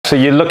So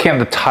you're looking at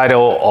the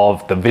title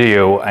of the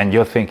video and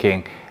you're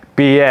thinking,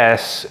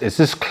 BS, is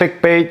this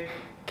clickbait?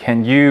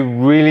 Can you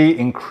really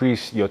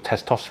increase your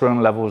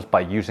testosterone levels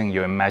by using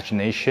your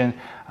imagination?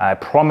 I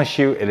promise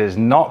you it is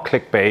not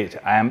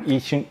clickbait. I am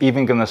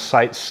even going to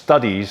cite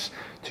studies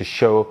to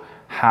show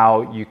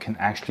how you can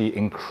actually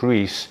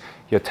increase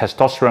your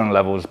testosterone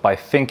levels by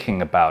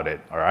thinking about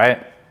it, all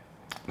right?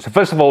 So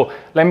first of all,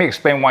 let me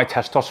explain why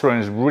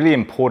testosterone is really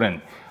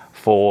important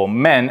for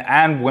men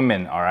and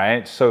women, all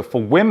right? So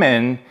for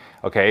women,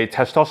 okay,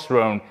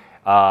 testosterone,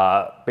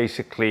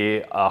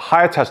 basically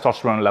higher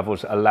testosterone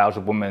levels allows a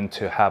woman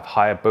to have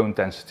higher bone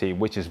density,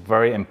 which is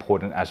very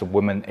important as a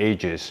woman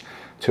ages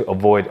to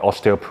avoid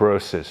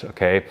osteoporosis,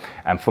 okay?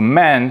 And for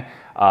men,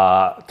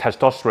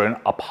 testosterone,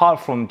 apart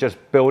from just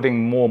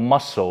building more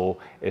muscle,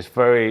 is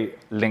very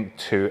linked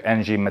to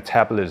energy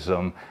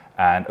metabolism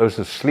and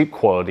also sleep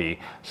quality.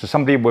 So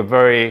somebody with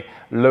very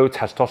low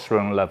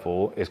testosterone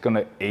level is going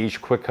to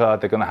age quicker,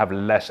 they're going to have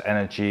less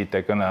energy,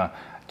 they're going to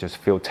just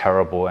feel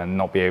terrible and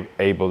not be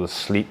able to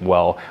sleep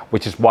well,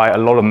 which is why a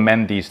lot of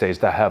men these days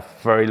that have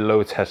very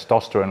low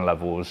testosterone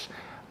levels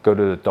go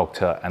to the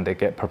doctor and they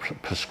get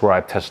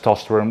prescribed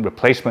testosterone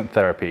replacement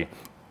therapy.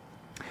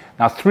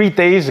 Now, 3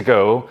 days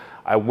ago,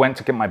 I went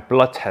to get my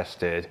blood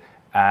tested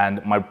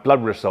and my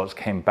blood results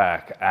came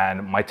back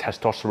and my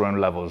testosterone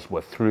levels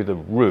were through the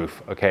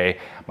roof, okay?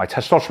 My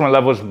testosterone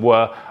levels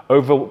were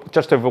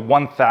just over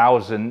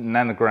 1,000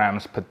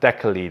 nanograms per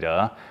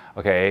deciliter,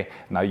 okay?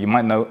 Now you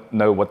might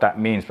know what that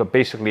means, but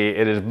basically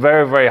it is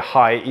very, very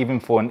high even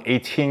for an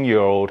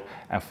 18-year-old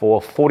and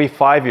for a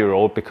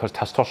 45-year-old because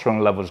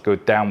testosterone levels go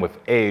down with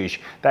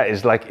age. That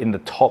is like in the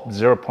top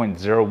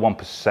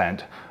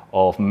 0.01%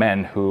 of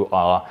men who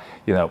are,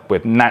 you know,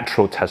 with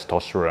natural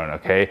testosterone,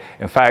 okay?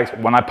 In fact,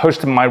 when I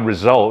posted my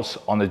results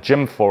on the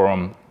gym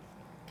forum,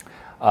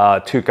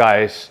 2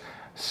 guys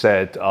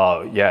said,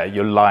 yeah,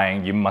 you're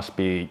lying, you must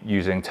be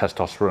using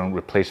testosterone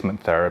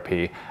replacement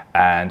therapy.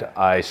 And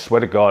I swear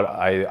to God,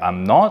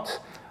 I'm not.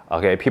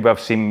 Okay, people have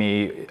seen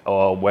me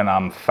when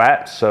I'm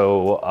fat,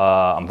 so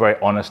I'm very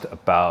honest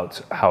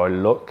about how I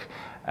look.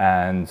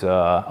 And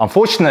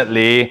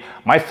unfortunately,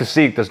 my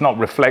physique does not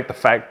reflect the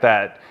fact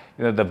that,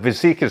 you know, the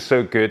physique is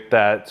so good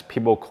that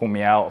people call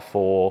me out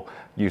for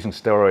using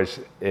steroids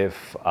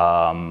if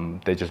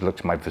they just look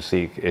at my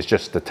physique. It's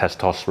just the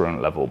testosterone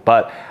level.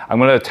 But I'm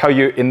going to tell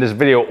you in this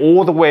video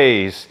all the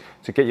ways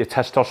to get your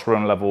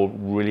testosterone level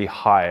really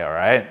high, all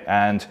right?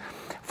 And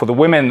for the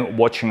women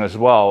watching as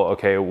well,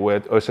 okay,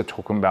 we're also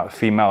talking about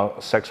female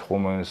sex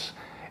hormones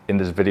in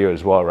this video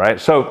as well, right?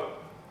 So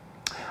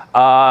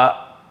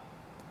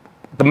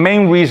the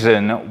main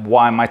reason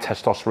why my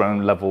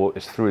testosterone level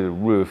is through the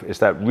roof is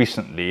that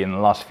recently, in the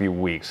last few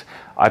weeks,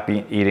 I've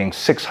been eating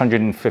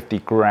 650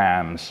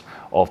 grams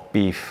of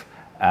beef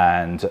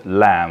and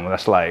lamb.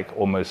 That's like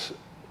almost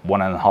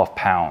 1.5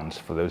 pounds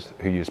for those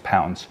who use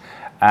pounds.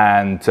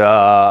 And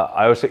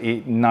I also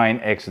eat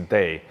 9 eggs a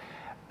day.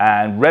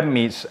 And red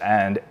meats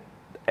and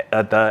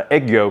the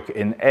egg yolk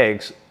in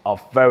eggs are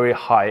very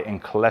high in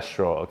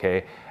cholesterol,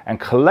 okay?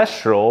 And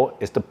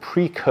cholesterol is the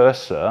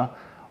precursor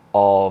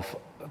of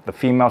the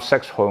female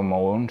sex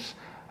hormones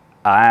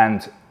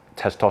and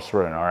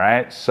testosterone, all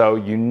right? So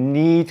you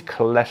need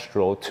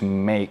cholesterol to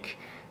make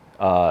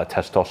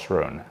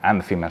testosterone and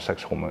the female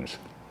sex hormones.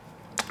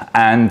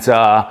 And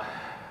the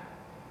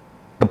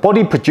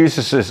body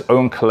produces its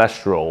own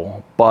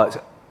cholesterol,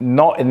 but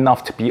not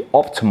enough to be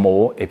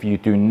optimal if you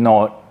do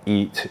not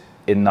eat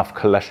enough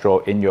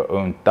cholesterol in your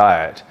own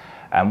diet.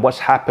 And what's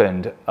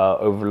happened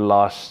over the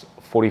last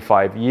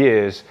 45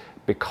 years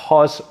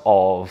because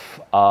of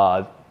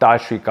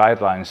dietary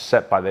guidelines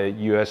set by the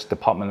US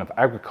Department of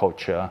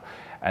Agriculture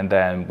and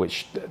then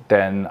which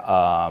then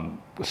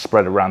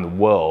spread around the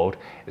world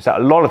is that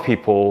a lot of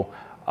people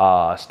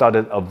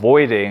started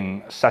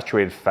avoiding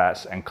saturated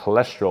fats and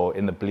cholesterol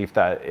in the belief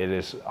that it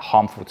is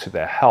harmful to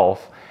their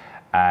health.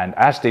 And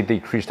as they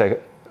decrease their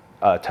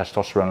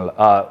testosterone,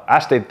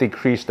 as they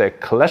decrease their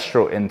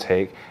cholesterol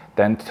intake,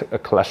 then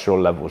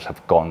cholesterol levels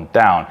have gone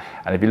down.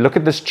 And if you look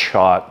at this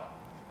chart,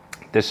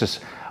 this is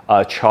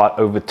a chart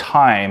over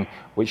time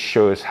which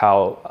shows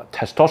how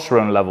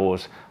testosterone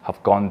levels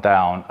have gone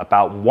down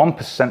about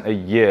 1% a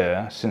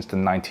year since the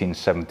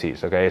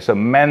 1970s, okay? So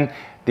men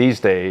these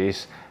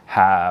days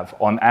have,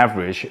 on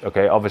average,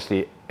 okay,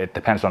 obviously it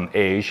depends on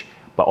age,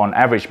 but on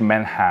average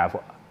men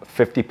have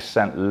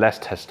 50% less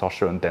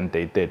testosterone than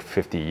they did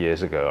 50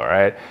 years ago, all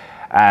right?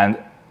 And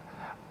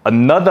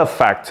another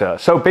factor,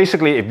 so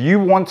basically if you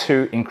want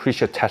to increase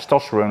your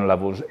testosterone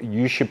levels,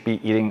 you should be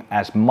eating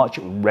as much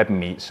red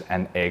meats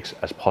and eggs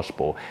as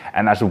possible.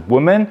 And as a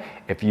woman,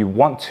 if you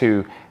want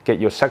to get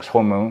your sex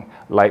hormone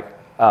like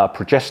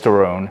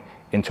progesterone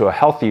into a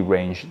healthy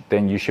range,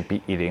 then you should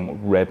be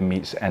eating red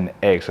meats and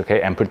eggs,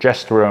 okay? And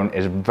progesterone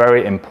is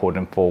very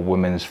important for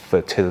women's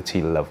fertility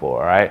level,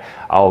 all right?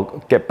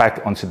 I'll get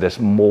back onto this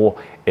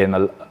more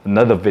in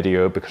another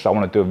video because I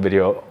want to do a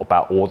video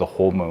about all the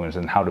hormones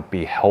and how to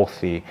be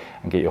healthy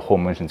and get your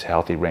hormones into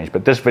healthy range.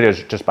 But this video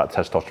is just about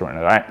testosterone,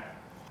 all right?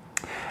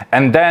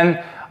 And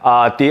then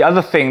The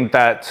other thing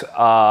that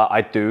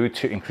I do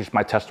to increase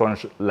my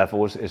testosterone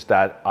levels is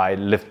that I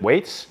lift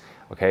weights.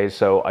 Okay,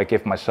 so I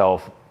give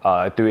myself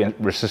doing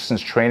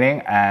resistance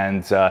training,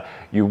 and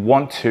you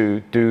want to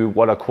do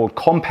what are called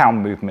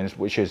compound movements,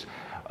 which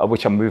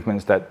are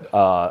movements that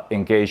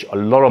engage a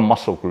lot of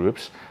muscle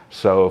groups.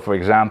 So, for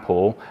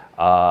example,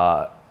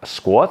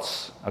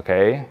 squats.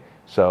 Okay,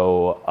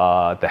 so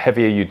the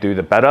heavier you do,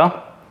 the better.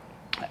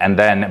 And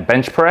then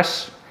bench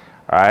press.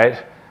 All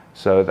right.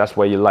 So that's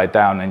where you lie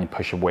down and you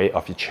push your weight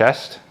off your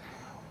chest.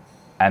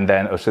 And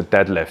then also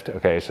deadlift.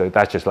 Okay, so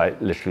that's just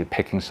like literally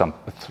picking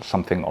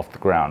something off the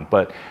ground.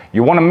 But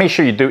you want to make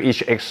sure you do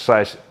each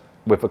exercise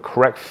with a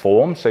correct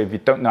form. So if you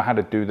don't know how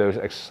to do those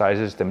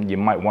exercises, then you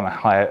might want to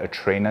hire a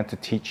trainer to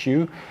teach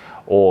you,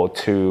 or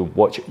to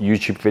watch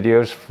YouTube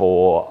videos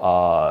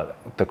for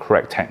the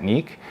correct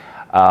technique.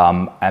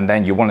 And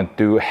then you want to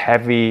do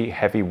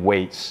heavy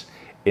weights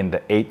in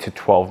the 8 to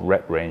 12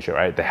 rep range. All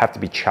right, they have to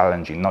be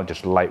challenging, not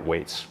just light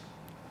weights.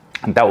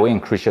 And that will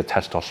increase your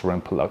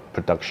testosterone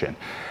production.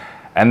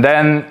 And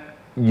then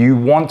you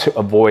want to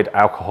avoid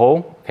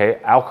alcohol. Okay,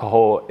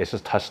 alcohol is a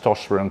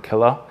testosterone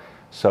killer.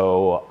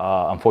 So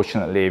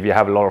unfortunately, if you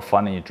have a lot of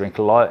fun and you drink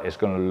a lot, it's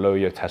going to lower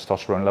your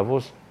testosterone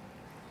levels.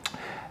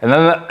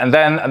 And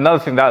then another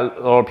thing that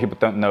a lot of people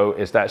don't know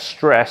is that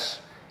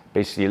stress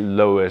basically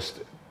lowers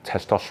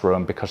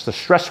testosterone, because the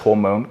stress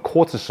hormone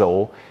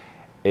cortisol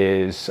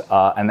is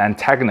an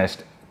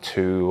antagonist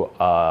to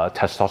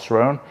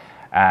testosterone,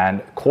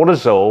 and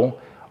cortisol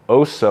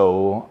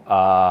also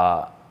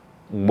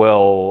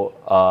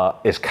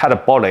is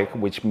catabolic,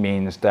 which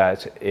means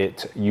that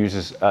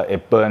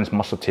it burns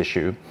muscle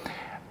tissue,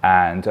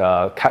 and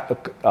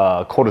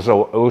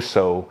cortisol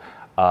also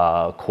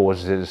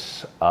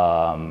causes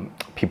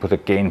people to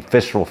gain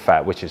visceral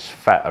fat, which is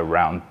fat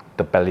around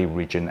the belly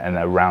region and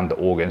around the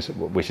organs,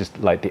 which is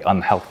like the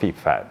unhealthy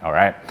fat. All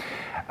right,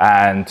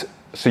 and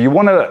so you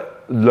want to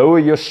lower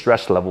your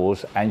stress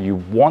levels, and you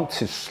want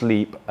to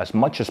sleep as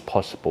much as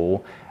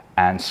possible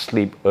and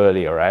sleep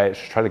early. All right,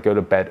 so try to go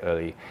to bed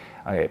early.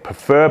 Okay,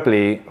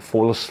 preferably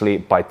fall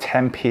asleep by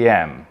 10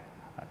 p.m.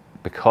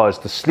 because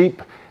the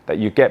sleep that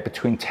you get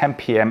between 10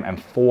 p.m.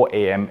 and 4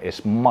 a.m.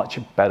 is much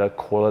better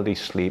quality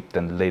sleep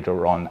than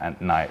later on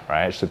at night,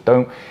 right? So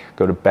don't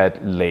go to bed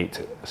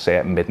late, say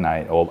at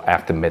midnight or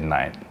after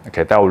midnight.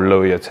 Okay, that will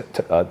lower your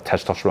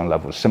testosterone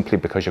levels, simply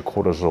because your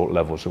cortisol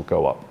levels will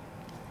go up.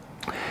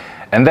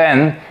 And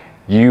then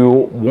you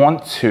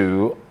want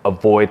to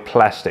avoid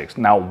plastics.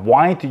 Now,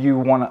 why do you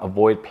want to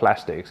avoid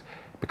plastics?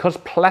 Because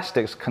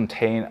plastics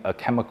contain a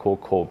chemical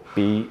called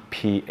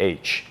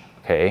BPH,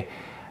 okay?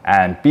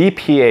 And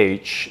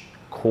BPH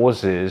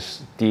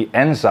causes the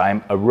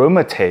enzyme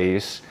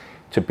aromatase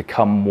to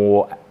become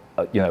more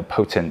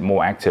potent,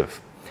 more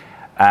active.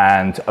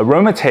 And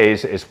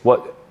aromatase is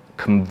what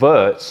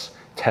converts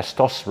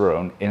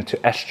testosterone into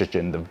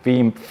estrogen,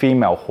 the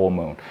female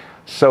hormone.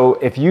 So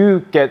if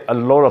you get a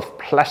lot of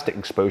plastic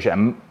exposure,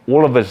 and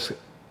all of us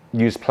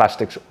use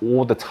plastics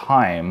all the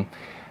time,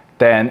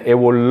 then it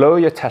will lower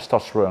your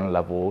testosterone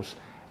levels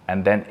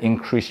and then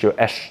increase your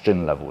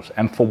estrogen levels.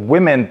 And for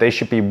women, they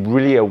should be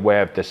really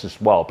aware of this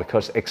as well,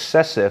 because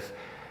excessive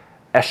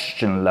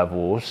estrogen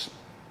levels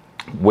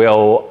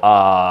will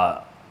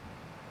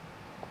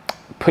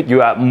put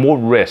you at more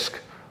risk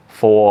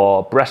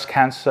for breast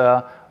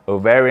cancer,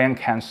 ovarian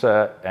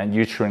cancer, and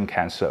uterine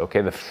cancer.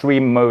 Okay, the three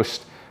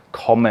most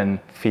common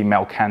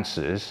female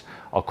cancers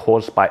are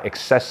caused by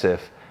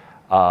excessive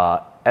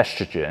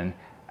estrogen.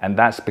 And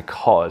that's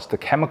because the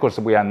chemicals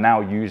that we are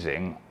now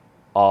using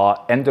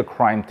are a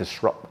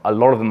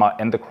lot of them are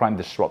endocrine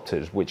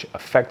disruptors, which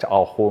affect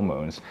our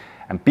hormones.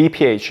 And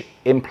BPH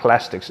in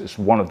plastics is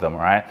one of them,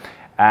 right?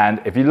 And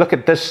if you look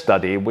at this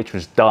study, which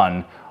was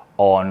done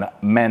on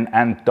men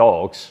and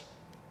dogs,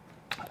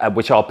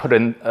 which I'll put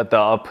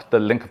the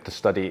link of the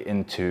study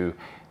into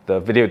the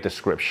video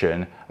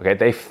description. Okay,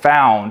 they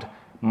found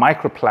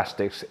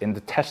microplastics in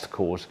the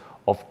testicles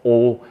of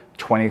all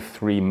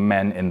 23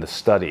 men in the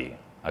study.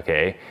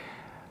 Okay,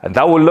 and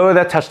that will lower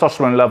their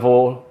testosterone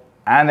level,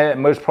 and it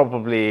most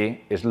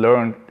probably is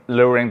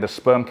lowering the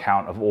sperm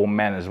count of all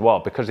men as well.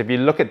 Because if you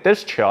look at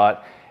this chart,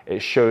 it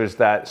shows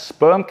that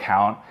sperm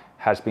count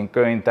has been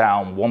going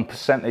down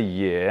 1% a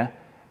year,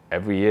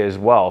 every year as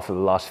well, for the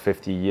last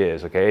 50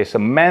 years. Okay, so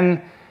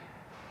men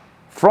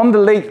from the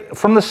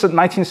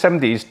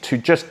 1970s to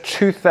just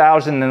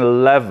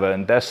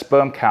 2011, their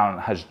sperm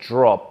count has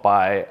dropped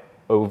by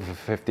over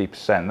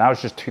 50%. That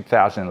was just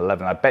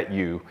 2011. I bet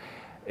you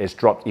it's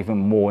dropped even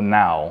more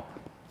now.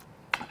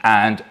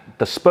 And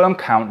the sperm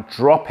count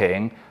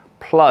dropping,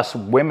 plus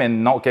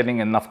women not getting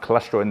enough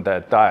cholesterol in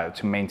their diet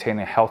to maintain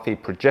a healthy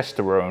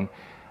progesterone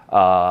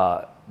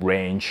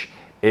range,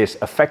 is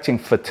affecting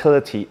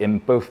fertility in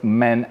both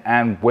men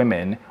and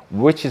women,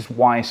 which is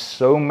why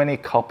so many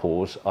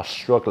couples are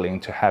struggling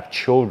to have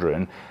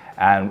children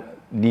and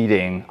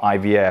needing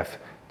IVF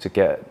to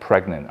get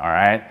pregnant, all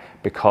right?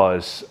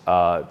 Because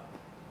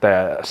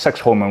their sex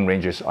hormone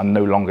ranges are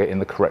no longer in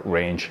the correct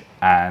range,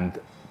 and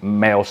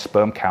male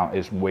sperm count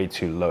is way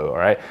too low, all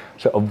right?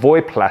 So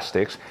avoid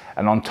plastics.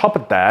 And on top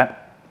of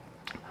that,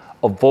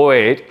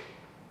 avoid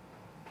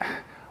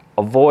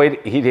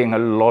eating a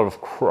lot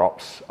of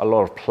crops, a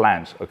lot of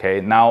plants,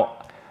 okay? Now,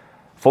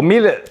 for me,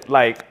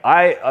 like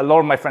a lot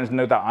of my friends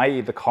know that I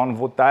eat the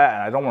carnivore diet,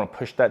 and I don't want to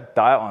push that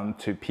diet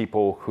onto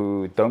people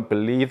who don't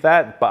believe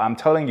that, but I'm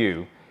telling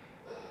you,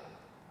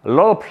 a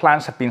lot of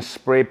plants have been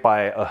sprayed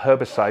by a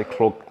herbicide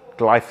called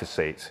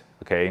glyphosate,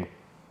 okay?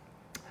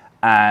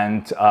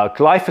 And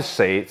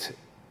glyphosate,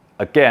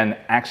 again,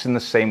 acts in the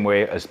same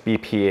way as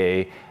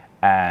BPA,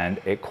 and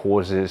it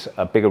causes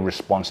a bigger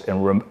response in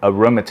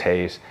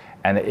aromatase,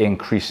 and it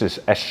increases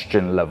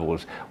estrogen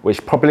levels,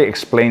 which probably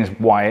explains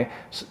why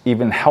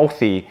even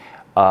healthy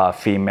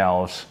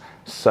females,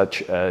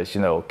 such as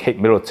Kate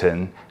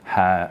Middleton,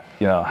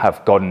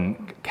 have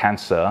gotten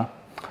cancer,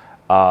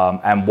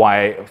 and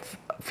why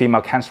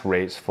female cancer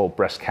rates for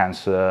breast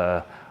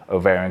cancer,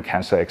 ovarian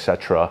cancer,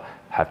 etc.,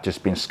 have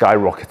just been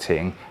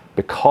skyrocketing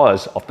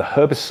because of the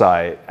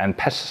herbicide and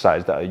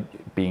pesticides that are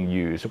being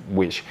used,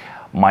 which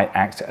might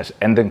act as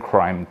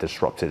endocrine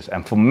disruptors.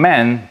 And for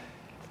men,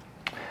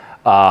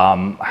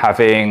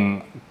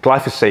 having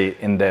glyphosate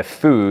in their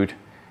food,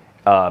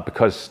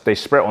 because they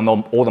spray it on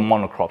all the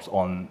monocrops,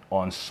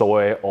 on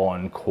soy,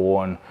 on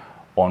corn,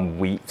 on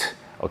wheat,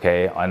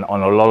 okay, and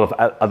on a lot of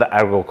other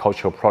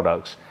agricultural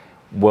products,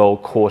 will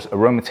cause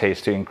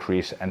aromatase to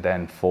increase, and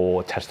then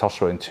for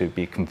testosterone to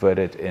be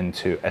converted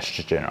into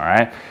estrogen, all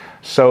right?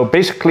 So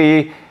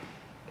basically,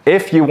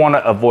 if you want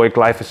to avoid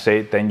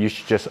glyphosate, then you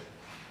should just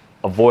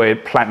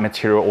avoid plant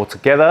material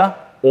altogether,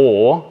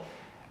 or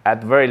at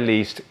the very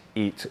least,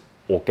 eat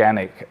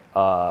organic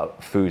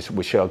foods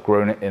which are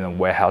grown in a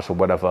warehouse or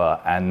whatever,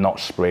 and not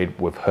sprayed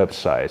with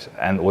herbicides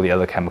and all the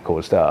other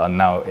chemicals that are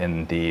now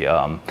in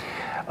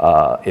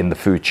the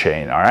food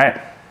chain, all right?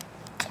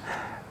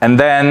 And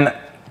then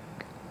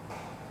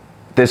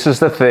this is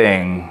the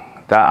thing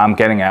that I'm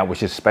getting at,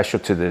 which is special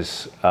to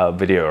this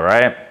video,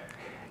 right?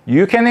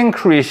 You can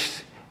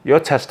increase your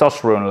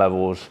testosterone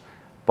levels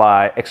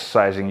by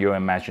exercising your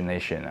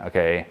imagination,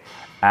 okay?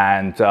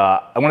 And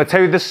I'm gonna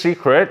tell you this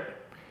secret,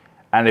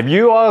 and if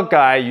you are a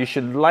guy, you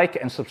should like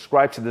and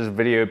subscribe to this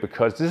video,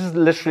 because this is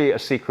literally a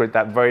secret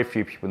that very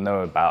few people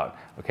know about,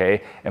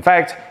 okay? In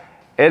fact,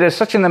 it is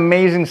such an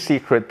amazing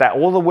secret that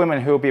all the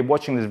women who will be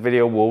watching this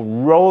video will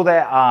roll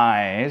their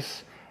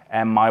eyes,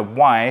 and my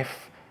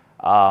wife,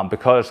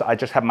 because I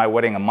just had my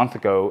wedding a month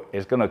ago,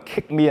 is gonna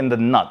kick me in the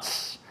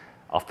nuts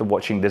after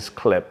watching this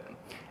clip.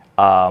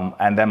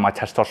 And then my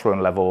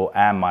testosterone level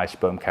and my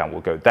sperm count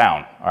will go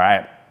down, all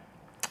right?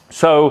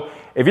 So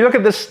if you look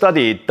at this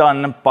study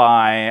done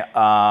by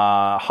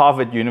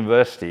Harvard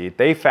University,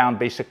 they found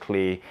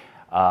basically,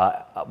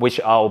 which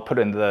I'll put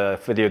in the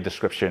video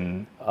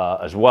description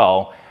as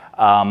well,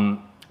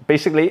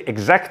 basically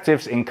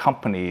executives in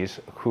companies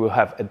who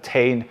have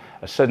attained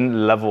a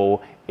certain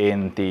level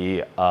in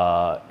the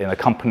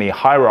company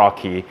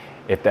hierarchy,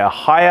 if they're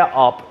higher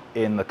up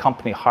in the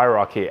company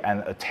hierarchy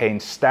and attain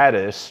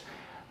status,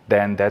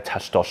 then their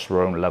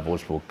testosterone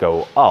levels will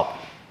go up.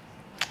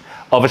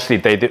 Obviously,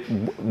 they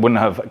wouldn't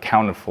have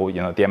accounted for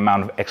the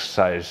amount of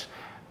exercise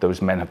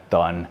those men have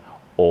done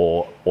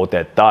or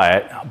their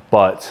diet,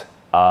 but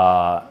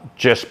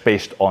just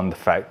based on the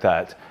fact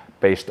that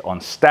based on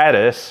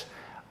status,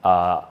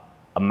 a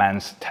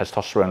man's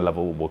testosterone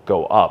level will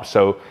go up.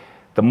 So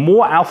the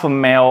more alpha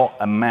male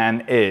a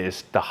man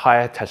is, the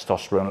higher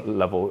testosterone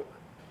level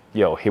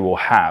he will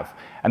have.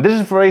 And this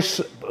is very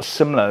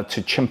similar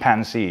to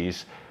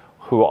chimpanzees,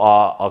 who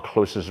are our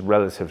closest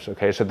relatives,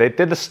 okay? So they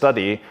did a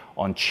study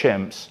on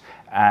chimps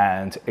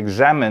and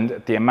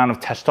examined the amount of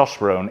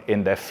testosterone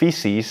in their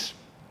feces,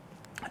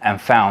 and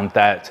found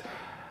that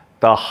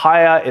the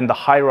higher in the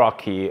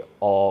hierarchy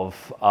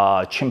of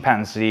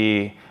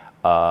chimpanzee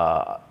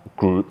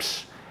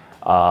groups,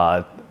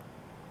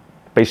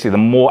 basically the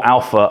more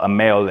alpha a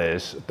male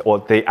is, or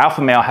the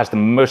alpha male has the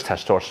most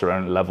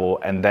testosterone level,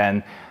 and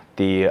then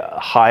the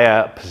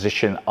higher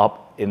position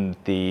up in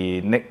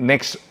the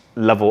next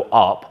level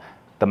up,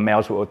 the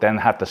males will then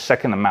have the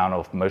second amount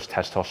of most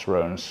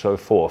testosterone, and so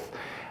forth.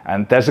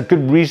 And there's a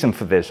good reason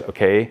for this,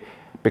 okay?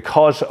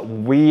 Because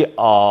we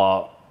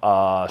are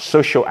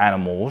social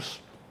animals,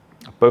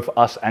 both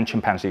us and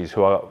chimpanzees,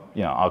 who are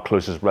our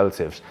closest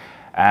relatives.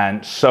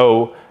 And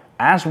so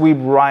as we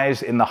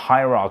rise in the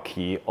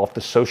hierarchy of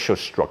the social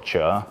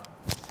structure,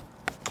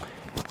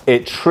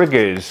 it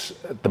triggers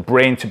the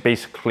brain to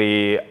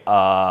basically,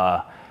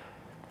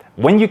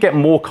 when you get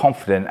more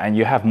confident and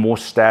you have more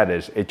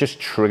status, it just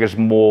triggers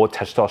more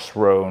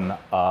testosterone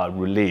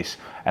release.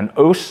 And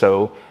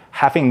also,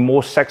 having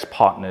more sex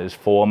partners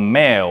for a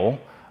male,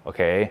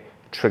 okay,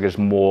 triggers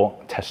more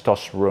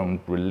testosterone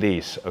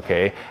release,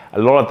 okay? A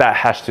lot of that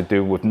has to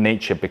do with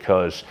nature,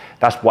 because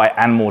that's why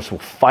animals will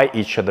fight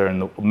each other,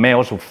 and the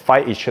males will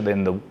fight each other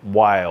in the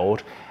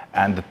wild,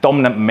 and the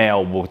dominant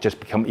male will just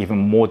become even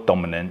more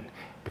dominant,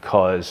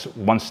 because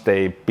once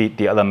they beat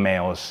the other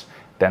males,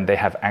 then they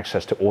have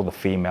access to all the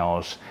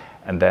females,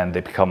 and then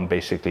they become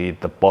basically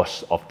the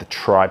boss of the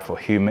tribe for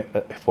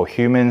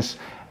humans,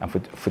 and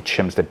for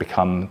chimps, they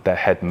become the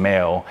head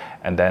male,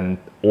 and then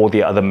all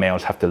the other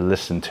males have to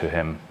listen to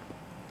him.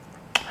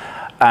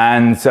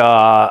 And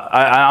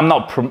I'm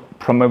not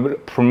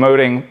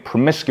promoting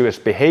promiscuous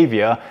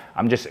behavior.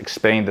 I'm just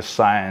explaining the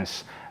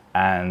science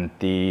and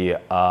the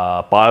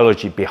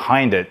biology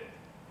behind it.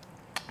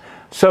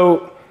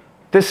 So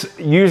this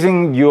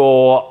using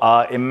your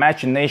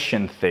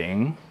imagination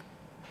thing,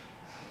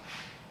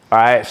 all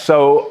right,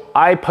 so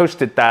I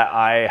posted that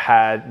I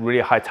had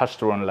really high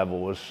testosterone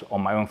levels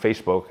on my own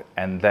Facebook,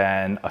 and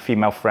then a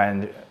female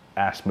friend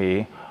asked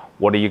me,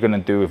 what are you going to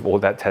do with all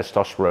that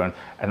testosterone?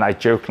 And I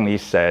jokingly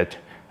said,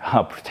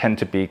 I'll pretend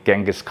to be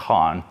Genghis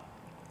Khan.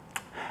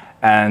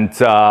 And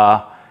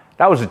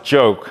that was a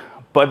joke,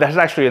 but there's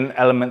actually an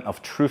element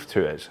of truth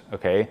to it,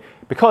 okay?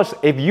 Because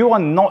if you are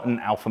not an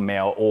alpha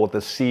male or the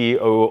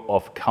CEO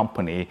of a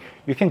company,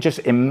 you can just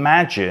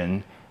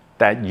imagine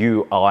that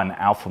you are an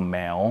alpha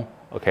male,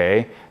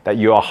 okay? That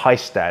you are high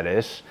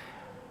status,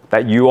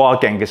 that you are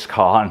Genghis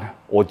Khan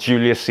or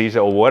Julius Caesar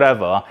or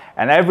whatever,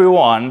 and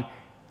everyone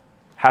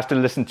has to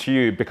listen to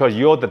you because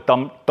you're the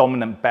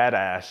dominant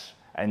badass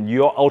and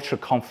you're ultra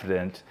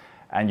confident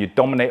and you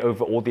dominate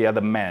over all the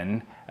other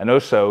men, and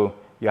also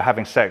you're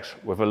having sex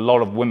with a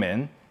lot of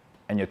women,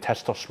 and your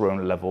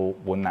testosterone level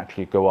will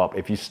naturally go up.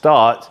 If you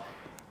start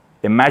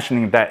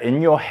imagining that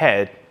in your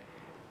head,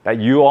 that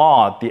you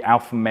are the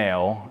alpha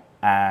male,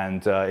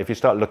 and if you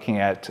start looking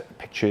at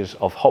pictures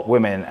of hot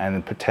women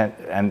and pretend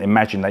and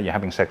imagine that you're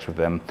having sex with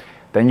them,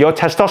 then your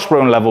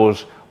testosterone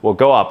levels will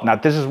go up. Now,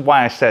 this is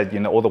why I said, you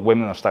know, all the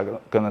women are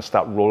going to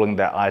start rolling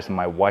their eyes and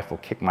my wife will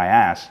kick my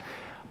ass.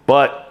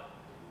 But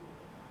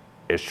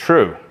it's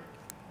true,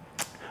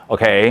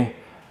 okay?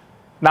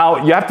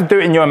 Now, you have to do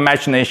it in your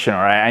imagination,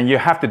 all right? And you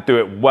have to do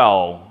it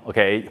well,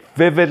 okay?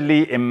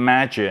 Vividly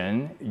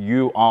imagine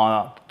you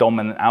are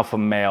dominant alpha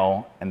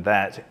male and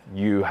that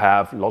you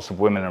have lots of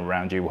women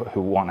around you who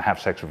want to have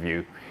sex with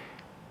you.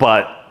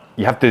 But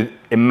you have to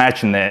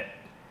imagine it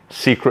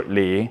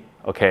secretly,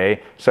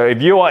 okay? So if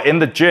you are in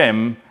the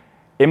gym,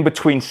 in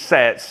between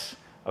sets,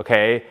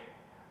 okay,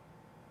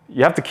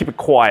 you have to keep it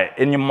quiet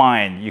in your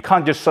mind. You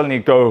can't just suddenly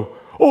go,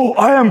 oh,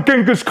 I am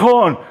Genghis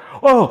Khan.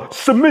 Oh,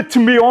 submit to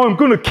me or I'm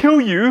going to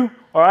kill you.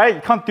 All right,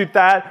 you can't do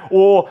that.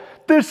 Or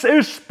this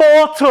is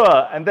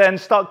Sparta, and then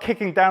start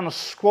kicking down a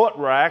squat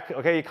rack.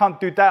 Okay, you can't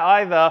do that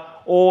either.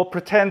 Or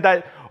pretend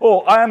that,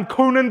 oh, I am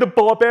Conan the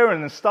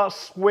Barbarian, and start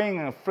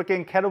swinging a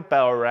freaking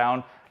kettlebell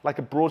around like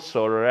a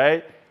broadsword, all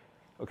right?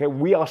 Okay,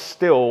 we are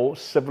still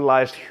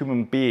civilized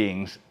human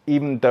beings,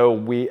 even though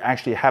we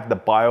actually have the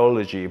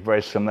biology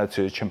very similar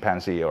to a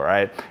chimpanzee, all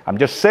right? I'm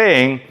just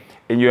saying,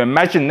 in your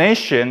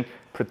imagination,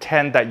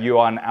 pretend that you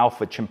are an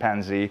alpha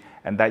chimpanzee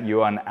and that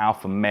you are an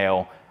alpha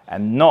male,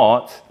 and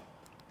not,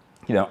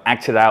 you know,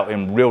 act it out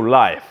in real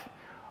life.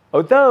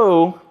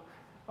 Although,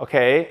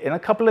 okay, in a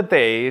couple of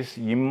days,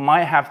 you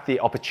might have the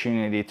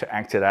opportunity to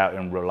act it out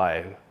in real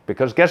life.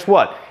 Because guess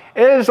what?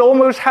 It is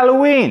almost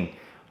Halloween.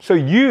 So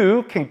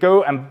you can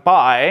go and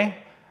buy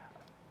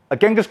a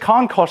Genghis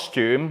Khan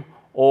costume,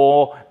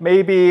 or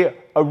maybe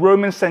a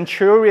Roman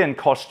centurion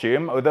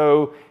costume,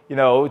 although, you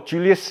know,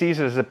 Julius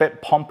Caesar is a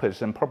bit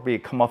pompous and probably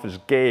come off as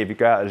gay if you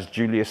go out as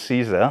Julius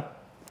Caesar.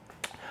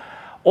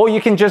 Or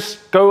you can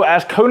just go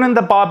as Conan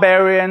the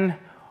Barbarian,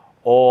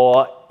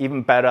 or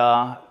even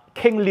better,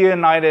 King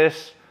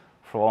Leonidas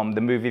from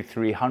the movie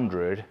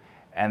 300.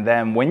 And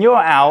then when you're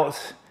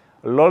out,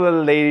 a lot of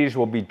the ladies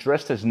will be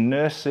dressed as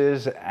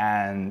nurses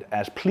and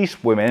as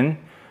police women.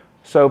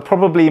 So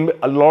probably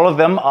a lot of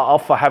them are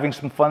up for having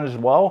some fun as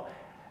well.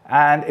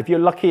 And if you're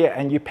lucky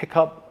and you pick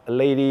up a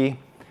lady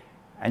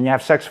and you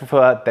have sex with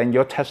her, then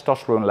your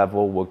testosterone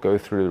level will go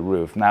through the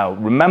roof. Now,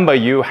 remember,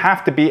 you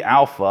have to be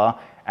alpha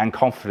and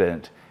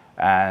confident.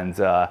 And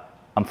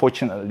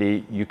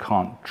unfortunately, you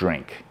can't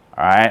drink,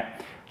 all right?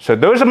 So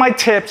those are my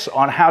tips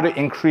on how to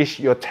increase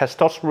your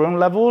testosterone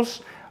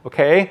levels,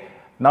 okay?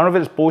 None of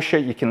it's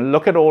bullshit. You can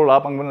look it all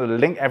up. I'm going to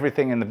link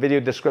everything in the video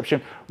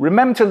description.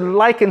 Remember to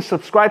like and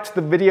subscribe to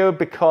the video,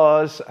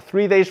 because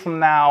 3 days from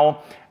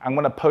now, I'm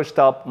going to post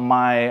up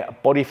my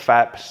body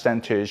fat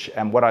percentage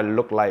and what I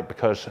look like,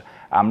 because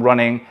I'm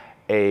running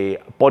a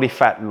body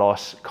fat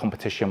loss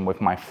competition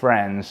with my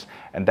friends.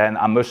 And then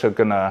I'm also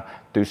going to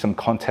do some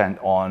content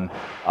on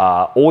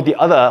all the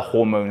other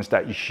hormones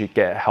that you should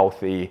get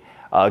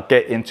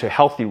into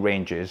healthy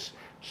ranges,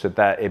 so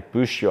that it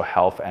boosts your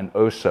health and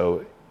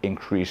also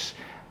increase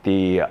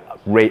the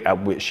rate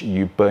at which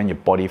you burn your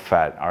body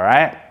fat, all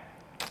right?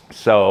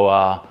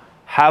 So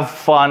have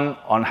fun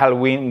on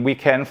Halloween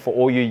weekend for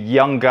all you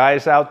young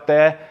guys out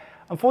there.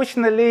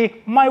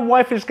 Unfortunately, my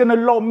wife is gonna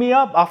lock me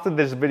up after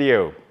this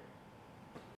video.